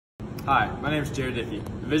Hi, my name is Dickey,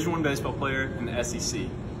 Division I baseball player in the SEC.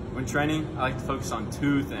 When training, I like to focus on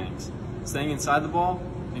two things: staying inside the ball,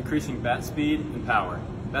 increasing bat speed and power.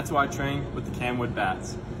 That's why I train with the Camwood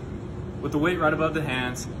bats. With the weight right above the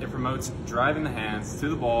hands, it promotes driving the hands to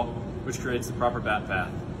the ball, which creates the proper bat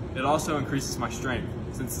path. It also increases my strength,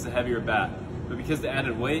 since it's a heavier bat. But because the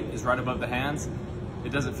added weight is right above the hands, it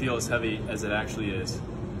doesn't feel as heavy as it actually is.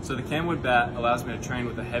 So the Camwood bat allows me to train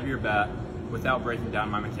with a heavier bat without breaking down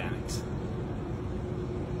my mechanics.